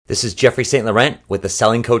This is Jeffrey St. Laurent with the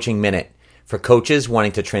Selling Coaching Minute for coaches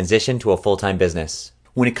wanting to transition to a full-time business.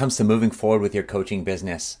 When it comes to moving forward with your coaching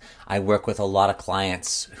business, I work with a lot of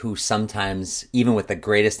clients who sometimes, even with the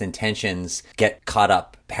greatest intentions, get caught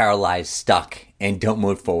up, paralyzed, stuck, and don't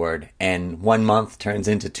move forward. And 1 month turns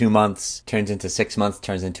into 2 months, turns into 6 months,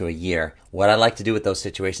 turns into a year. What I like to do with those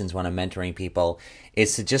situations when I'm mentoring people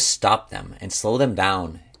is to just stop them and slow them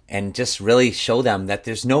down and just really show them that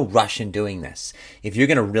there's no rush in doing this. If you're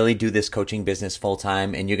going to really do this coaching business full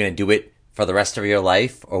time and you're going to do it for the rest of your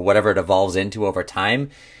life or whatever it evolves into over time,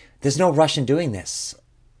 there's no rush in doing this.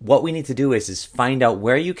 What we need to do is find out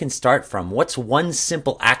where you can start from. What's one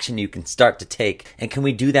simple action you can start to take? And can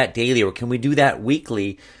we do that daily or can we do that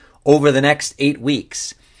weekly over the next 8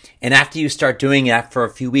 weeks? And after you start doing that for a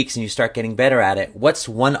few weeks and you start getting better at it, what's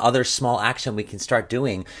one other small action we can start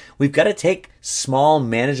doing? We've got to take small,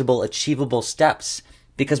 manageable, achievable steps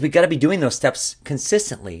because we've got to be doing those steps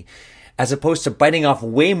consistently as opposed to biting off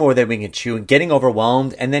way more than we can chew and getting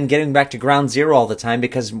overwhelmed and then getting back to ground zero all the time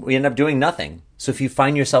because we end up doing nothing. So if you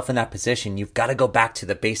find yourself in that position, you've got to go back to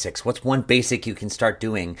the basics. What's one basic you can start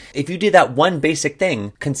doing? If you did that one basic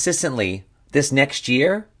thing consistently this next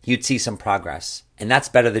year, you'd see some progress. And that's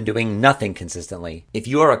better than doing nothing consistently. If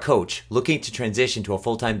you are a coach looking to transition to a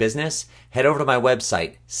full-time business, head over to my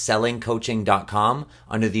website, sellingcoaching.com,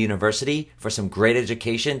 under the university for some great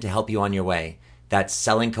education to help you on your way. That's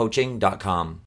sellingcoaching.com.